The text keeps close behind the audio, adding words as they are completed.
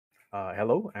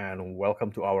Hello and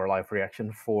welcome to our live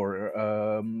reaction for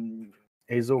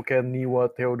Eizouken Niwa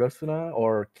Teodasuna,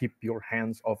 or Keep Your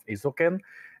Hands Off Eizouken.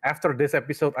 After this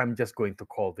episode, I'm just going to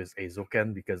call this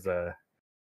Eizouken because Too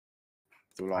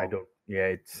I long. don't.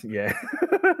 Yeah, it's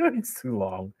too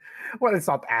long. Well, it's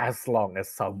not as long as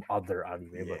some other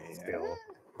anime, but still,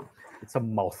 it's a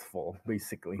mouthful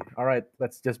basically. All right,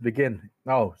 let's just begin.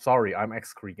 Oh, sorry, I'm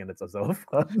X Creek and it's Azov.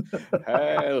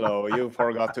 Hello, you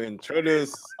forgot to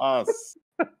introduce us.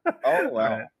 Oh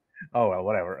well. Oh well,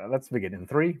 whatever. Let's begin in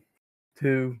 3,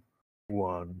 2,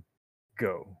 1,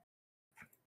 go.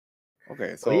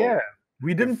 Okay, So so yeah,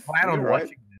 we didn't if plan on we're right,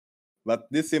 watching this. but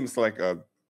this seems like a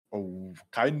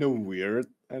kind of weird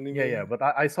anime. Yeah, but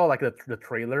I saw like the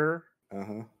trailer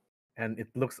Uh-huh. and it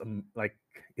looks like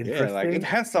Yeah, interesting. like it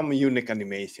has some unique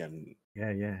animation.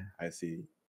 Yeah. I see.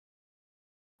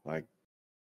 Like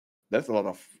there's a lot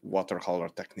of watercolor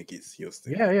technique is used.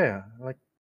 Yeah. Like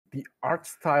the art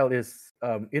style is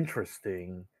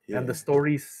interesting, and the Yeah.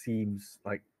 story seems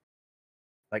like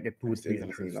it would It's be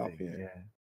interesting enough, interesting. yeah. Yeah.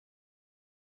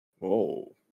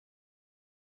 Whoa.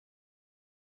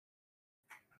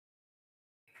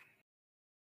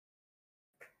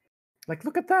 Like,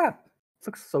 look at that. It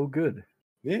looks so good.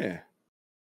 Yeah.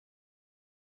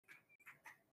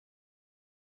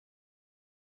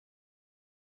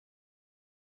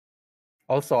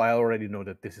 Also, I already know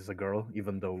that this is a girl,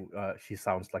 even though she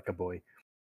sounds like a boy.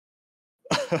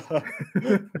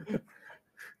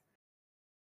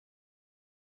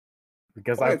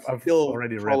 Because Well, I've still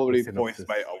already read probably the voiced synopsis.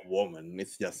 by a woman.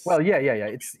 It's just Well, yeah.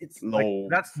 It's like low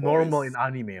that's normal in voice.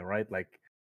 anime, right? Like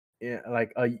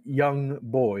a young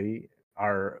boy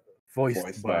are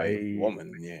voiced by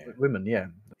woman. Yeah. women. Yeah,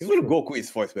 that's Even true. Goku is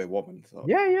voiced by woman. So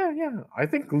Yeah. I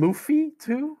think Luffy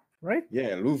too, right?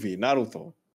 yeah, Luffy,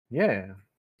 Naruto. Yeah.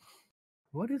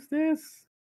 What is this?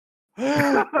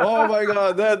 Oh my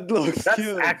god, that looks That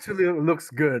cute. actually looks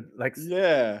good. Like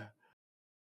Yeah.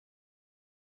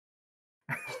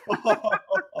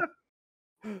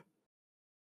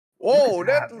 Whoa,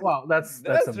 wow, that's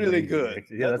really amazing, good.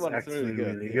 actually. Yeah, That that's one is actually really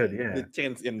good. good. Yeah. Yeah. The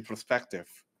change in perspective.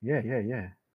 Yeah.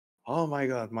 Oh my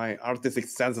god, my artistic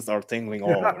senses are tingling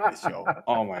all over this show.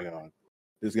 Oh my god.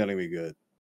 This is gonna be good.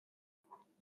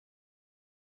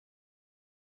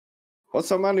 What's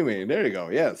some anime? There you go.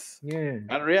 Yes. Yeah.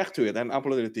 And react to it and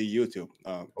upload it to YouTube.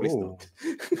 Please don't.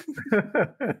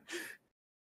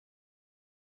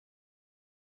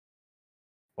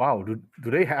 Wow,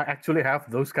 do they actually have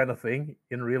those kind of thing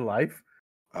in real life?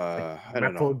 I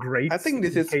don't Metal know. grates I think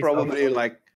this in is case probably of...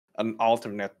 like an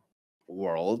alternate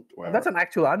world where. That's an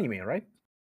actual anime, right?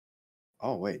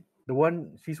 Oh wait, The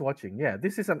one she's watching. Yeah,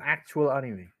 this is an actual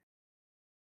anime.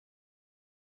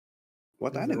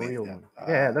 what This is anime a is real that? one.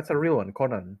 Yeah, that's a real one,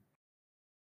 Conan.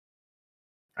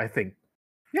 I think.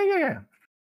 Yeah.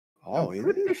 Oh, I'm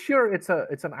pretty sure it's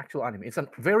an actual anime. It's a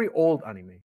very old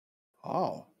anime.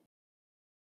 Oh.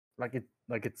 Like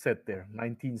it said there,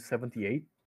 1978.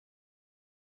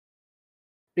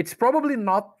 It's probably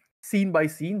not scene by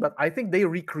scene, but I think they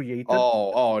recreated. They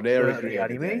the recreated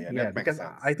anime. Yeah, Yeah, because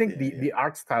I think the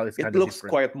art style is kind it of looks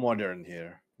different. quite modern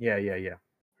here. Yeah.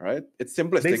 Right? It's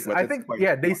simplistic, but I it's think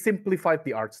quite they simplified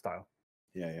the art style.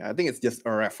 Yeah. I think it's just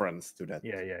a reference to that.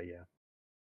 Yeah.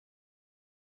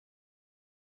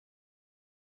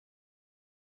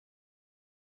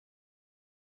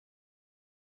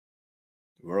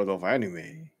 World of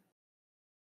anime.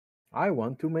 I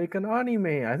want to make an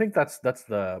anime. I think that's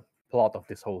the plot of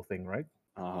this whole thing, right?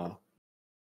 So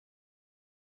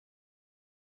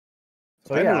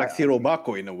kind of like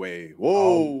Shirobako in a way.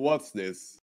 Whoa, what's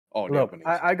this? Oh, the look, opening.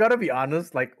 I gotta be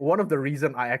honest. Like, one of the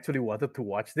reason I actually wanted to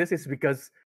watch this is because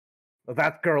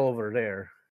that girl over there.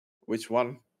 Which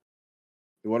one?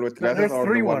 The one with glasses, there's or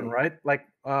three the one, right? Like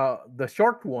the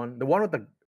short one, the one with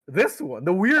this one,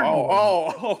 the weird one.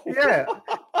 Oh. Yeah.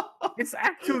 It's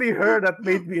actually her that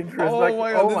made me interested.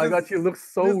 Oh my god, she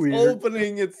looks so this weird.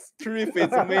 opening, it's trippy,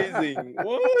 it's amazing.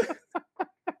 What?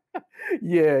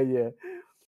 Yeah.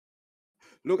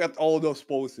 Look at all those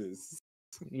poses.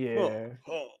 Yeah.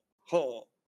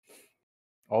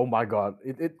 Oh my god.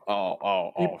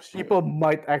 People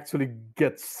might actually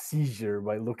get seizure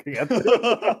by looking at it.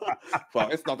 Well,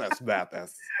 it's not as bad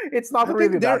as... It's not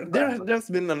really that bad. There's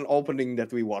been an opening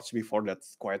that we watched before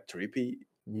that's quite trippy.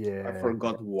 Yeah. I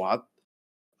forgot what.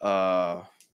 Yeah,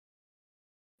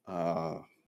 I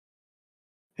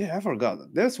forgot.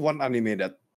 There's one anime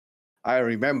that I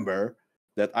remember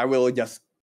that I will just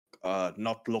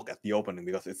not look at the opening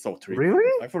because it's so trippy.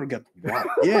 Really? I forget what.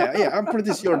 yeah, I'm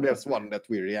pretty sure there's one that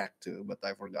we react to, but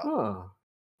I forgot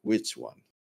which one.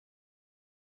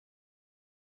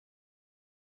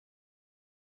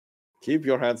 Keep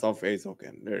your hands off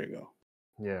Eizouken. There you go.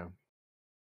 Yeah.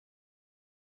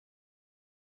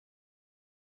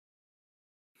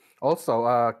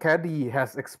 Also, Caddy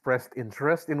has expressed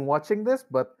interest in watching this,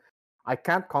 but I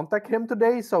can't contact him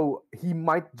today, so he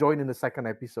might join in the second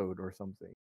episode or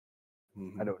something.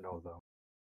 I don't know though.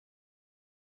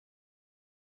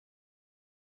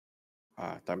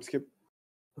 Time skip.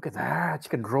 Look at that. She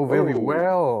can draw very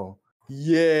well.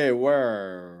 Yeah,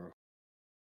 where?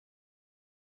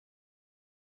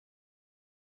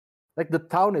 Like the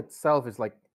town itself is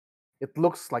like, it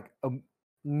looks like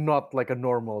not like a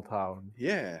normal town.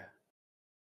 Yeah.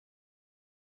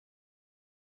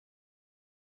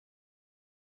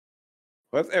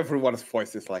 But everyone's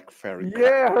voice is like very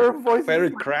cracked. Her voice very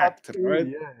is like cracked, that too. right?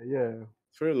 Yeah.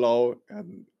 It's very low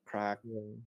and cracked.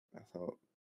 Yeah. So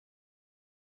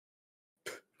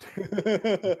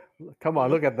Come on,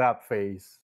 look at that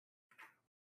face.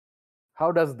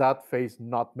 How does that face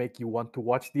not make you want to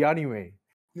watch the anime?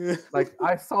 Like,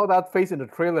 I saw that face in the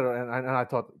trailer and I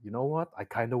thought, you know what? I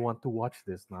kind of want to watch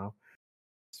this now.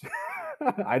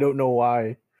 I don't know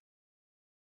why.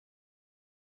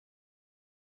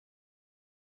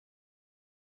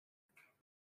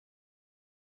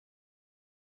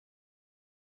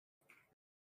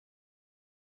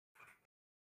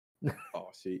 Oh,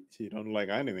 she don't like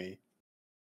anime.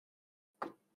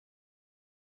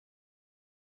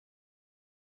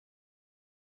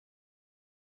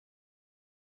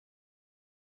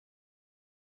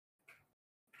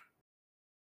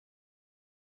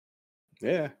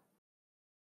 Yeah.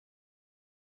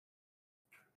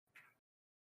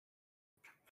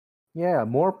 Yeah,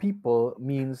 more people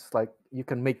means like you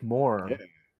can make more. Yeah.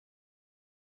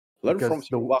 Learn from Because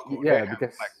Shirwaku. yeah, They have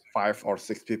because like 5 or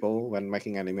 6 people when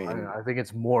making anime. I think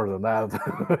it's more than that.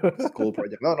 School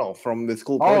project. No, from the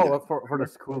school project. Oh, for the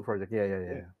school project.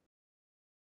 Yeah.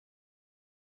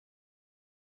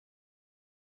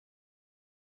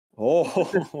 Oh,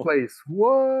 This place.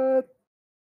 What?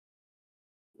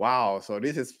 wow! So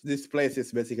this place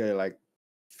is basically like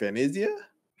Venezia,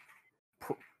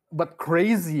 But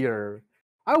crazier.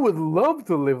 I would love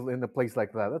to live in a place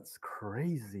like that. That's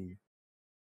crazy.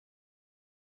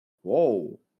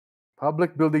 Whoa!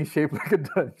 Public building shaped like a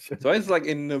dungeon. So it's like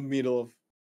in the middle of.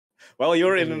 Well,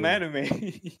 you're in an anime.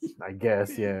 I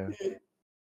guess, yeah.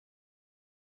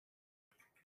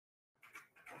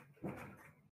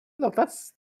 Look,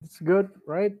 that's good,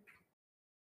 right?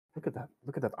 Look at that.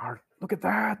 Look at that art. Look at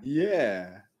that.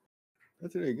 Yeah,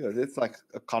 that's really good. It's like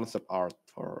a concept art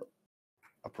for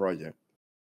a project.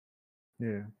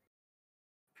 Yeah.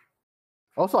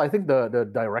 Also, I think the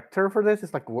director for this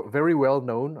is like very well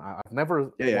known. I've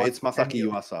never. Yeah, it's Masaki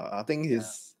Yuasa. I think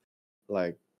he's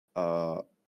like well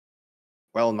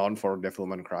known for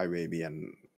Devilman Crybaby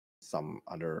and some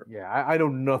other. Yeah, I know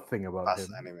nothing about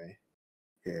him. Anime.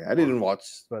 Yeah, I didn't watch,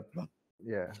 but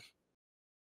yeah,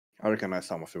 I recognize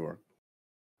some of the work.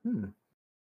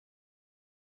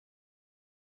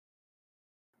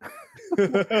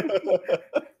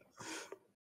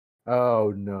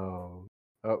 Oh no!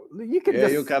 Oh, you can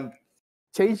you can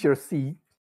change your seat.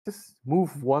 Just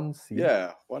move one seat.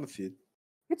 Yeah, one seat.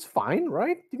 It's fine,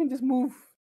 right? You can just move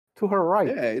to her right.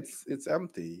 Yeah, it's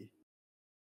empty.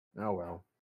 Oh well.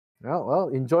 Well,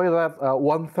 enjoy that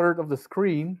 1/3 of the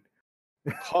screen.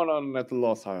 Conan at the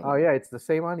Lost Island. Oh yeah, it's the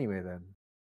same anime then.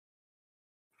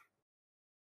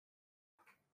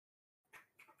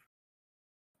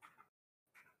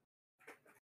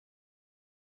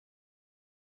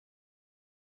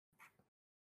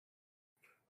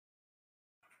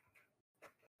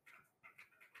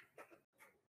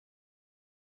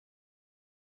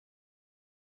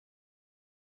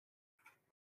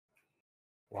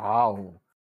 Wow.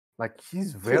 Like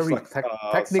she's very like,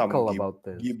 technical about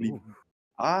this.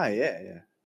 Yeah.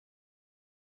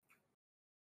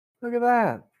 Look at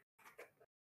that.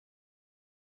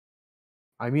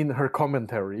 I mean her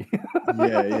commentary.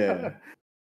 yeah.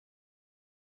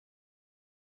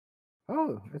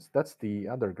 Oh, that's the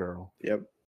other girl. Yep.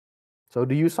 So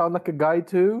do you sound like a guy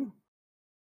too?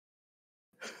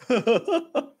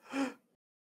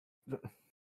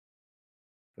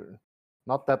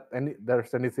 Not that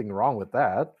there's anything wrong with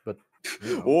that, but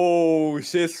you know. Oh,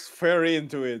 she's very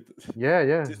into it.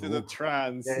 Yeah. She's in a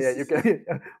trance. Yeah, you can.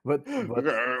 but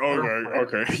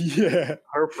okay, yeah.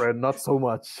 Her friend, not so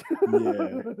much.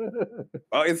 Yeah.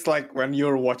 Well, it's like when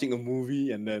you're watching a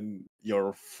movie and then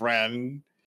your friend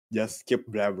just keep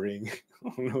blabbering.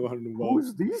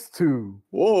 Who's these two?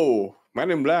 Whoa,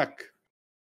 Man in Black.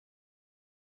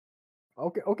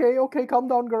 Okay, calm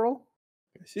down, girl.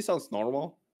 She sounds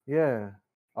normal. Yeah.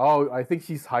 Oh, I think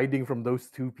she's hiding from those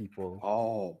two people.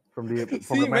 Oh, From the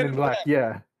Man in Black.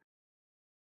 Yeah.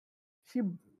 She.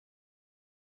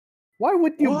 Why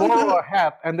would you What? borrow a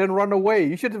hat and then run away?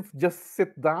 You should have just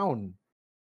sit down.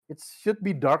 It should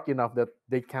be dark enough that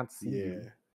they can't see you.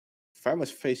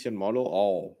 Famous fashion model.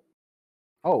 Oh.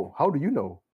 Oh, how do you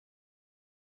know?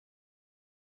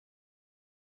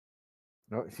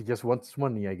 No, she just wants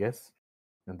money, I guess.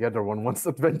 And the other one wants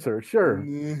adventure. Sure.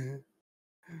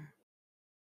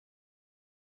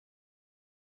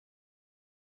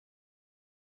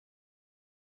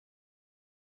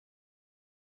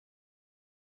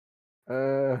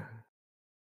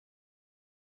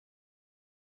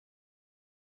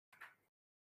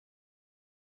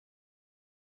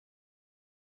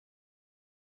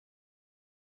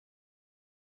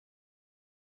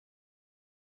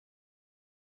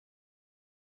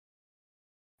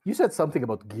 You said something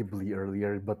about Ghibli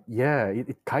earlier, but yeah,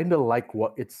 it kind of like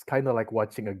what it's kind of like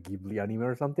watching a Ghibli anime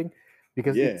or something,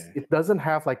 because it doesn't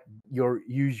have like your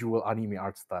usual anime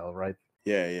art style, right?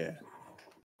 Yeah.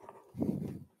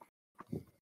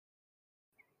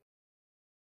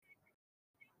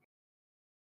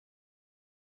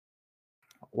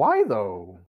 Why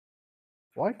though?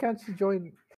 Why can't she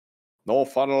join? No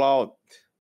fun allowed.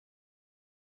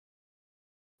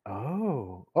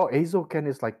 Oh, Eizouken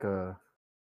is like a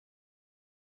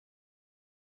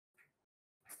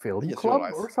film just club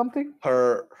realized or something.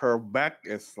 Her back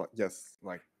is like just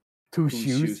like Two two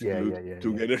shoes, shoes yeah, glued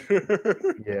together.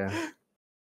 yeah.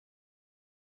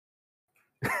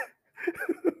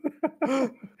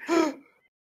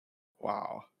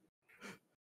 Wow.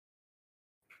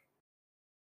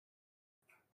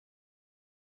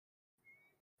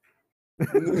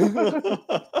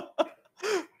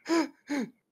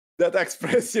 That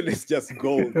expression is just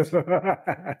gold.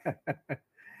 The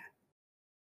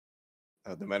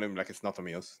man in black is not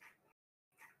amused.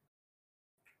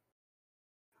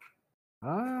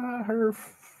 Her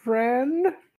friend.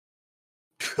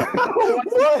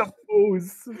 What's the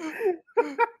pose?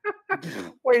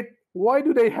 Wait, why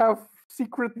do they have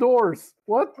secret doors?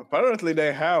 What? Apparently,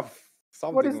 they have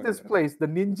something. What is like this that. place? The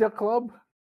Ninja Club?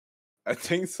 I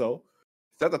think so.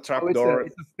 Is that a trap it's door?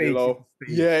 it's a stage. Below?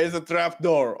 It's a stage. Yeah, it's a trap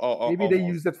door. Maybe they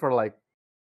use it for like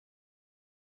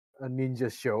a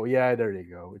ninja show. Yeah, there you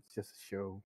go. It's just a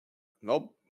show.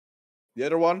 Nope. The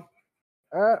other one?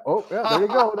 Yeah, there you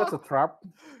go. That's a trap.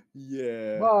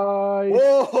 Yeah. Bye.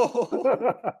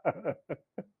 Whoa!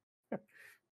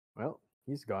 Well,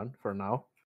 he's gone for now.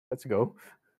 Let's go.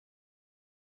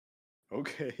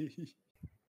 Okay.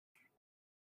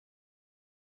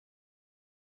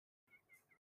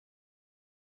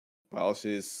 Well,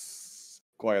 she's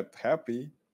quite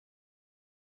happy.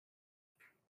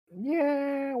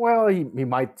 Yeah, well, he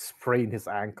might sprain his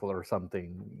ankle or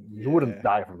something. He wouldn't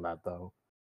die from that, though.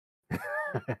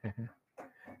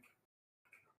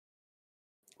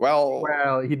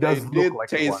 Well, he does they look did like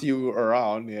chase one. you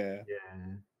around, yeah.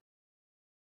 Yeah.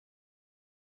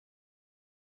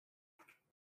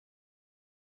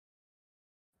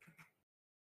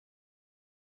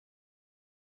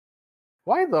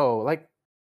 Why though? Like,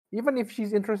 even if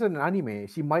she's interested in anime,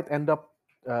 she might end up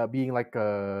being like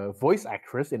a voice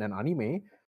actress in an anime,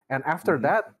 and after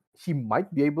that, she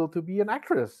might be able to be an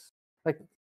actress. Like,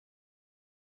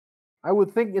 I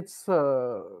would think it's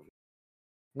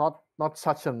not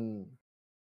such an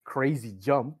crazy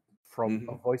jump from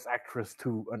a voice actress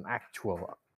to an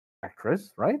actual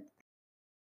actress, right?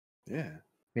 Yeah.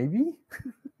 Maybe.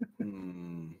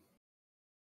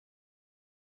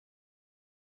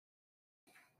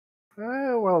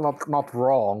 Well, not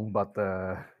wrong, but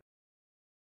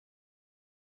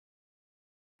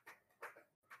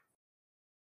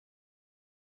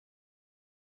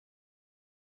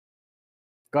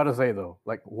gotta say though,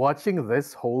 like watching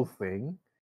this whole thing,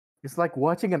 it's like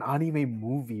watching an anime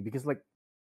movie because like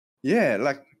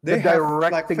like the they have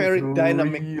like directing very is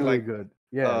dynamic really like good.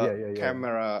 Yeah.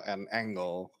 camera and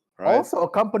angle, right? Also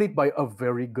accompanied by a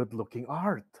very good looking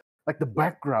art. Like the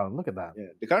background, look at that. Yeah,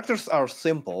 the characters are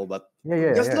simple, but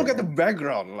just look at the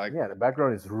background. Like the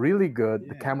background is really good.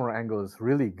 The camera angle is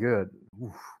really good.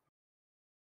 Oof.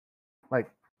 Like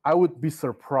I would be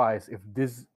surprised if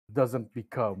this doesn't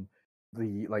become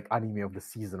the like anime of the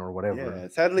season or whatever. Yeah,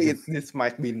 sadly, this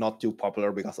might be not too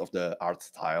popular because of the art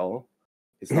style.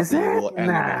 It's not Is the it? usual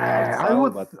anime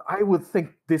art style, I would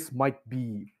think this might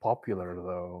be popular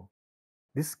though.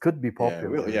 This could be popular.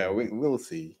 We'll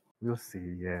see. We'll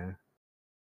see. Yeah.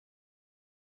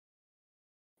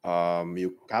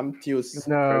 You can't use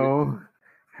no.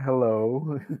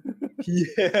 Hello.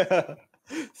 Yeah,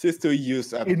 she's to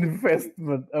use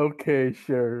investment. Okay,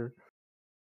 sure.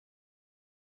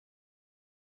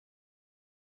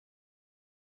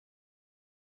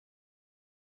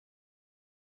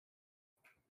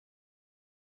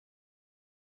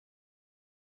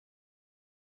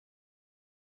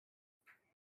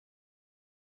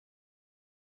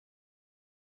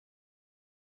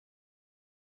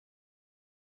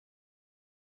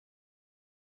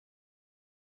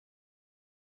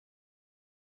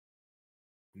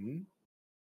 Hmm?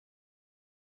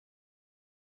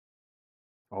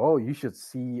 Oh, you should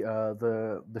see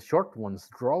the short ones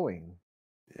drawing.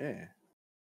 Yeah.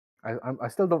 I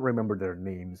still don't remember their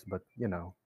names, but you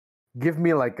know, give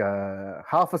me like a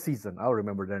half a season, I'll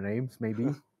remember their names maybe.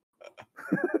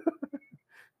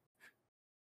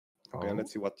 Okay, Oh,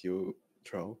 let's see what you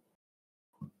draw.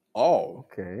 Oh,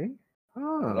 okay. a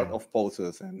lot Ah, of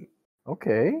poses and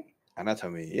okay.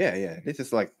 anatomy. Yeah, yeah. This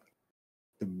is like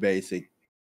the basic.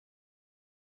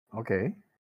 Okay.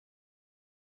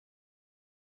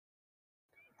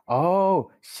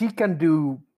 Oh, she can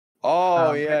do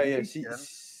Oh, yeah, yeah. animation,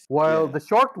 while Yeah, the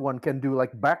short one can do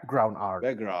like background art.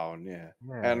 background. Yeah.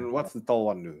 Yeah. And what's the tall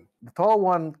one do? The tall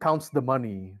one counts the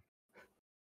money.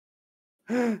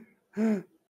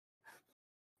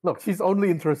 Look, she's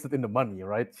only interested in the money,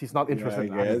 right? She's not Yeah, interested I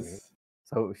in anime. guess.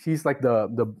 So she's like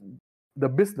the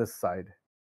business side.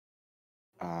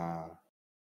 Ah.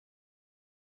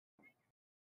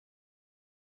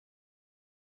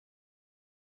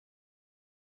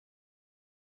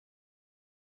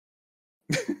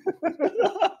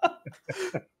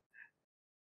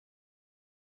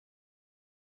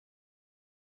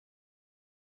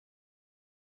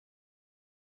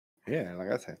 Yeah,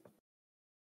 like I said.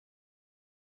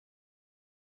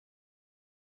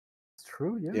 It's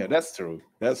true, yeah. Yeah, that's true.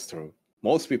 That's true.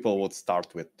 Most people would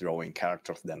start with drawing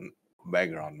characters than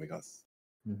background because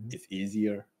Mhm. it's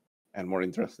easier and more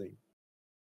interesting.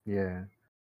 Yeah.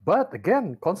 But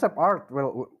again, concept art,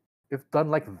 well, if done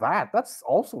like that, that's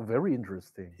also very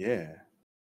interesting. Yeah.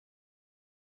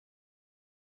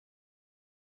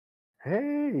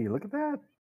 Hey, look at that.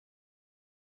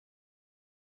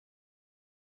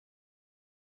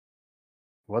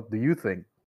 What do you think?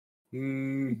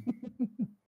 Hmm.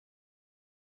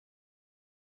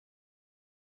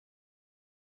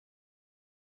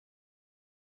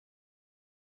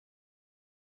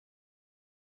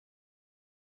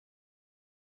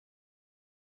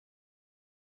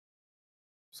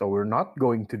 So we're not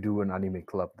going to do an anime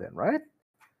club then, right?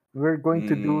 We're going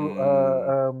to do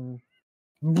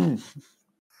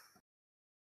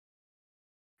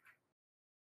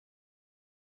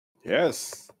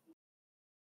Yes.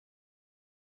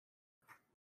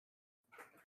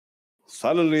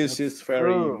 Suddenly she's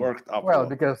very true. worked up. Well,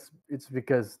 because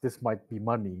this might be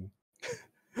money.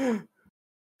 Is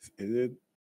it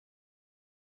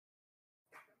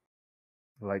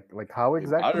Like how in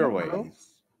exactly, other bro?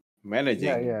 ways? Managing.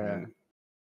 Yeah.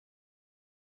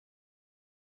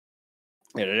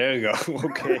 Yeah, there you go.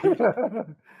 Okay.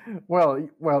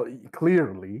 well,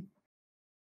 clearly,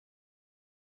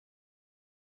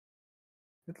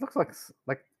 it looks like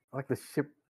the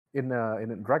ship in a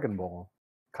Dragon Ball,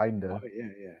 Oh, kinda.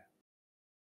 yeah, yeah.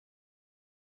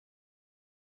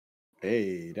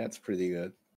 Hey, that's pretty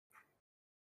good.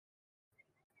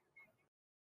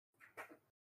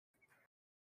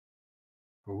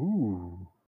 Ooh.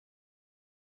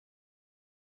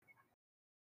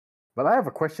 But I have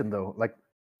a question though. Like,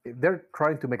 if they're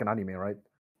trying to make an anime, right?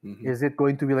 Mhm. Is it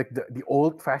going to be like the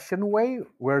old-fashioned way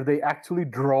where they actually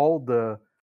draw the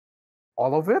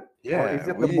all of it, or is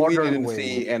Yeah, it the we modern didn't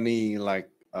see way? any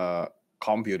like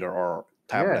computer or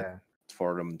tablet Yeah.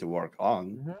 for them to work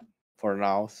on Mhm. for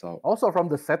now. So Also, from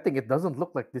the setting, it doesn't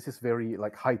look like this is very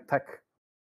like high tech.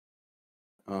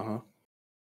 uh-huh.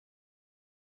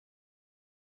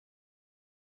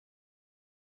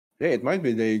 Yeah, it might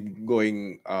be they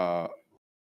going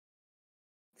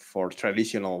for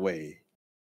traditional way.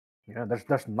 Yeah,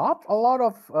 there's not a lot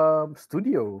of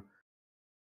studio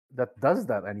that does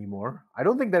that anymore. I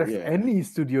don't think there's Yeah. any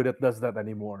studio that does that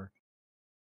anymore.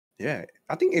 Yeah.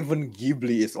 I think even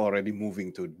Ghibli is already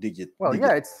moving to Well,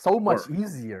 yeah, digital it's so much work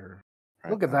easier.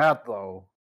 right Look at now. that, though.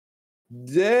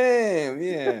 Damn,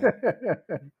 yeah.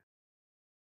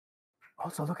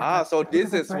 Also, look at that. So Look this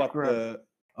at that is what background. the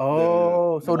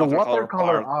Oh, so the watercolor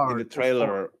watercolor part in the art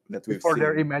trailer that is we've for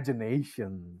their seen.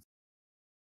 imaginations.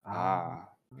 Ah.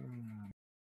 Ah.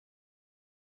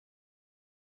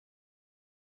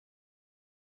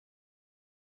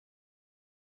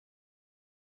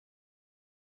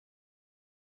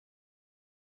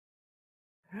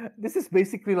 This is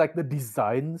basically like the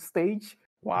design stage,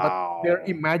 but they're Wow.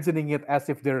 imagining it as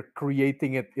if they're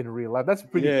creating it in real life. That's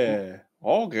pretty cool. Yeah.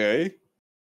 Okay.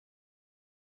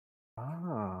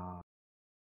 Ah.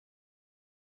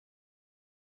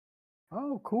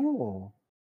 Oh, cool.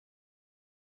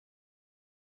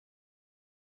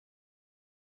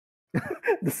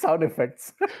 The sound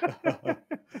effects.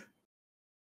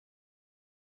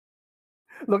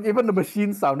 Look, even the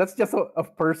machine sound, that's just a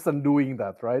person doing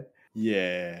that, right?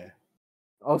 Yeah.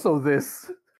 Also,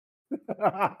 this.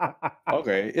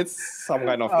 Okay, it's some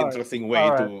kind of All right. interesting All way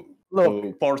right. to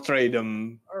Look, portray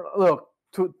them. look.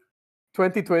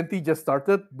 2020 just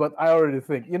started, but I already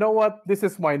think, you know what? This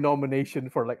is my nomination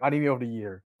for like anime of the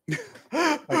year.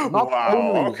 Like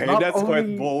Wow, okay, that's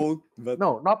quite bold, but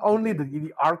not only okay.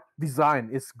 the art design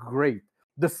is great,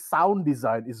 the sound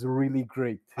design is really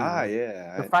great too. Ah, Like,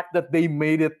 yeah. the fact that they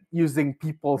made it using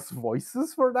people's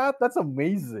voices for that's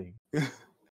amazing.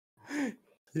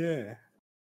 Yeah.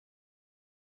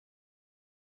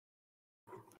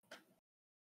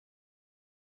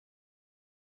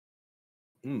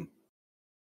 Hmm.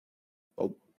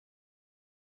 Oh.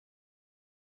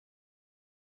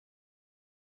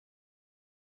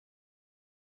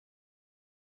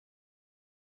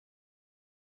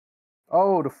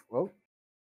 Oh,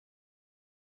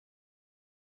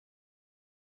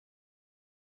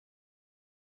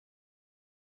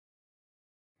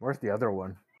 where's the other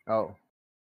one? Oh,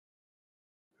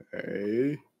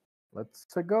 Hey. let's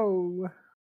go.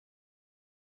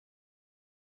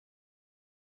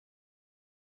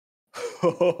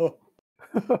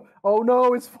 Oh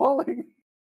no, it's falling.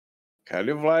 Can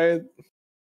you fly it?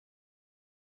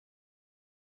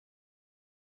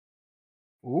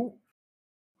 Ooh.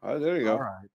 Oh, there you go.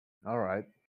 All right.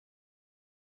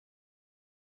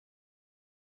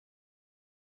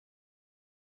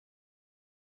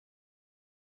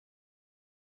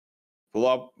 Pull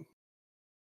up.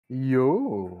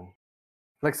 Yo.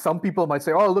 Like some people might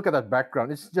say, "Oh, look at that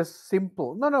background. It's just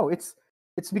simple." No, it's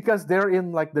because they're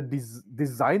in like the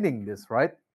designing this,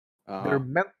 right? They're Uh-huh.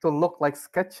 meant to look like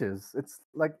sketches. It's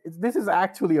like this is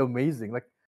actually amazing. Like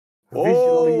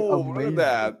visually Oh, look at amazing.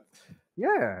 that.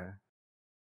 Yeah.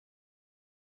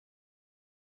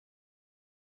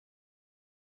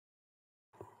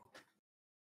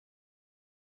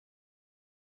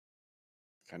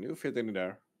 Can you fit in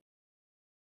there?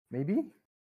 Maybe?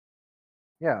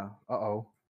 Yeah. Uh-oh.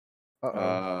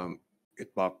 Uh-oh.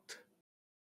 It bugged.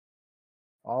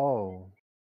 Oh.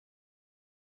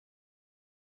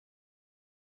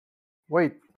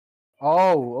 Wait.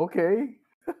 Oh, okay.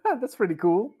 That's pretty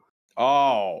cool.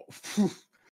 Oh.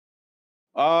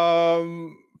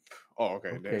 Oh, okay.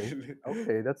 Okay.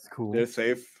 Okay, that's cool. They're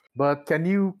safe. But can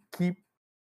you keep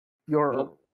your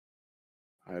Nope.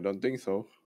 I don't think so.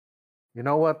 You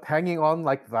know what? Hanging on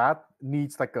like that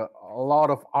needs like a lot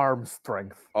of arm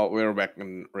strength. Oh, we're back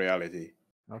in reality.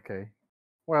 Okay.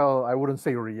 Well, I wouldn't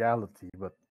say reality,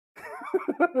 but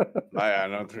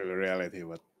Not really reality,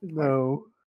 but like no.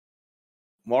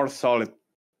 more solid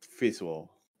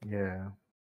visual. Yeah.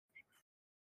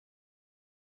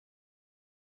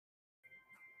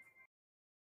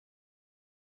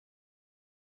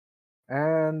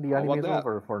 And the How anime about is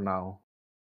over for now.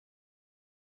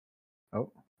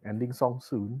 Oh, ending song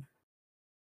soon.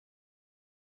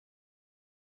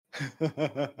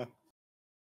 that?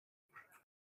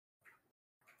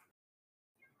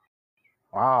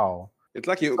 Wow. It's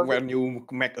like when you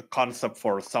make a concept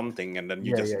for something and then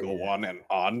you just go on,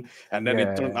 and then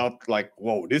it turned out like,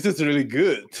 whoa, this is really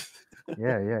good.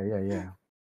 Yeah.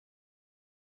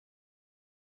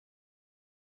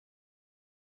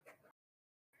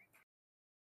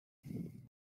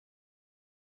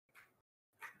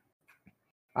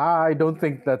 I don't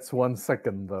think that's 1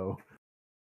 second though.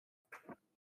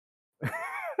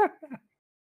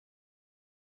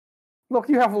 Look,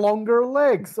 you have longer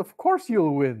legs. Of course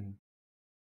you'll win.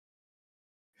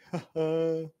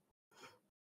 Oh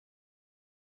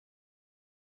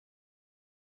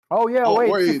yeah, Oh, wait,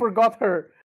 she wait. forgot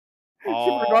her. She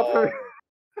forgot Oh, her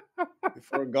you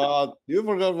forgot. You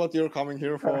forgot what you're coming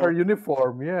here her for.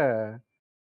 uniform. Yeah.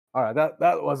 All right,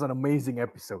 that was an amazing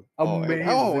episode. And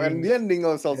the ending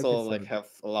is also like Episode. have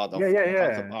a lot of Yeah.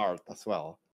 concept art as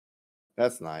well.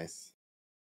 That's nice.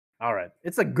 All right,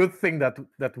 it's a good thing that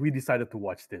we decided to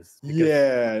watch this. Because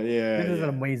Yeah. this is an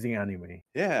amazing anime.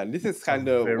 Yeah, this is A kind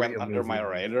of very went under amazing my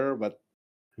anime. radar, but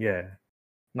Yeah.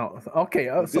 No. Okay.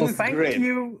 this So is great.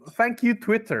 thank you,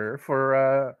 Twitter,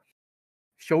 for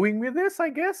showing me this. I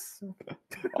guess.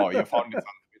 Oh, you found this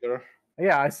on Twitter?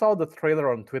 Yeah, I saw the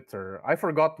trailer on Twitter. I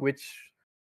forgot who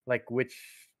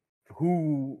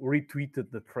retweeted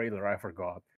the trailer. I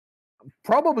forgot.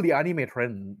 Probably anime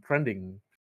trending.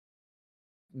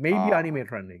 Maybe anime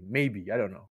trending. Maybe, I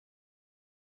don't know.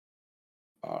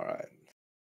 All right.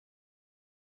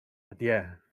 But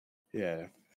yeah, Yeah.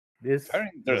 this Very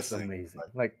was interesting. amazing.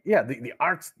 Like, yeah, the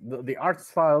arts, the art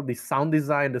style, the sound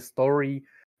design, the story,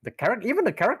 the character, even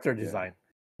the character design.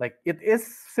 Like, it is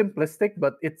simplistic,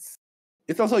 but it's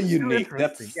also still unique.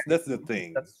 interesting. That's the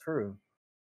thing. That's true.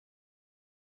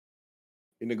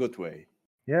 In a good way.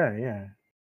 Yeah.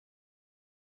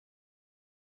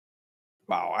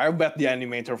 Wow, I bet the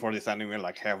animator for this anime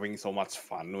like having so much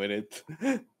fun with it.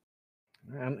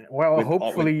 And well, with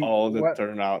hopefully, all the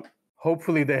turnout.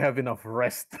 Hopefully they have enough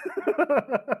rest.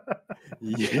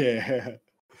 Yeah.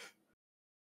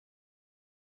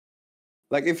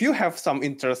 Like if you have some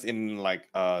interest in like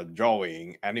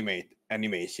drawing,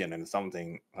 animation and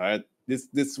something, right?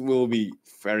 This will be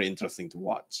very interesting to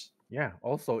watch. Yeah.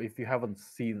 Also, if you haven't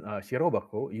seen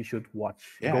Shirobako, you should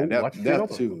watch. Yeah, Watch that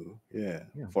Shirobako. too. Yeah.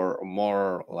 For a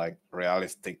more like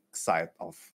realistic side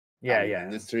of anime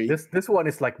industry. This one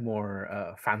is like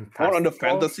more fantastic. More on the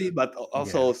fantasy, but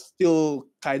also still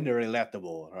kind of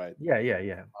relatable, right? Yeah.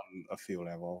 On a few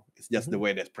level, it's just the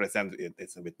way they present it.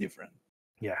 It's a bit different.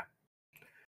 Yeah.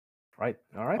 Right.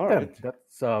 All right then. Right.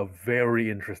 That's a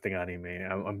very interesting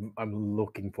anime. I'm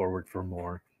looking forward for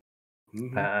more.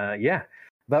 Yeah.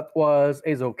 That was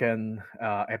Eizouken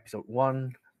episode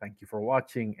 1. Thank you for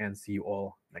watching and see you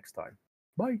all next time.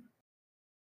 Bye.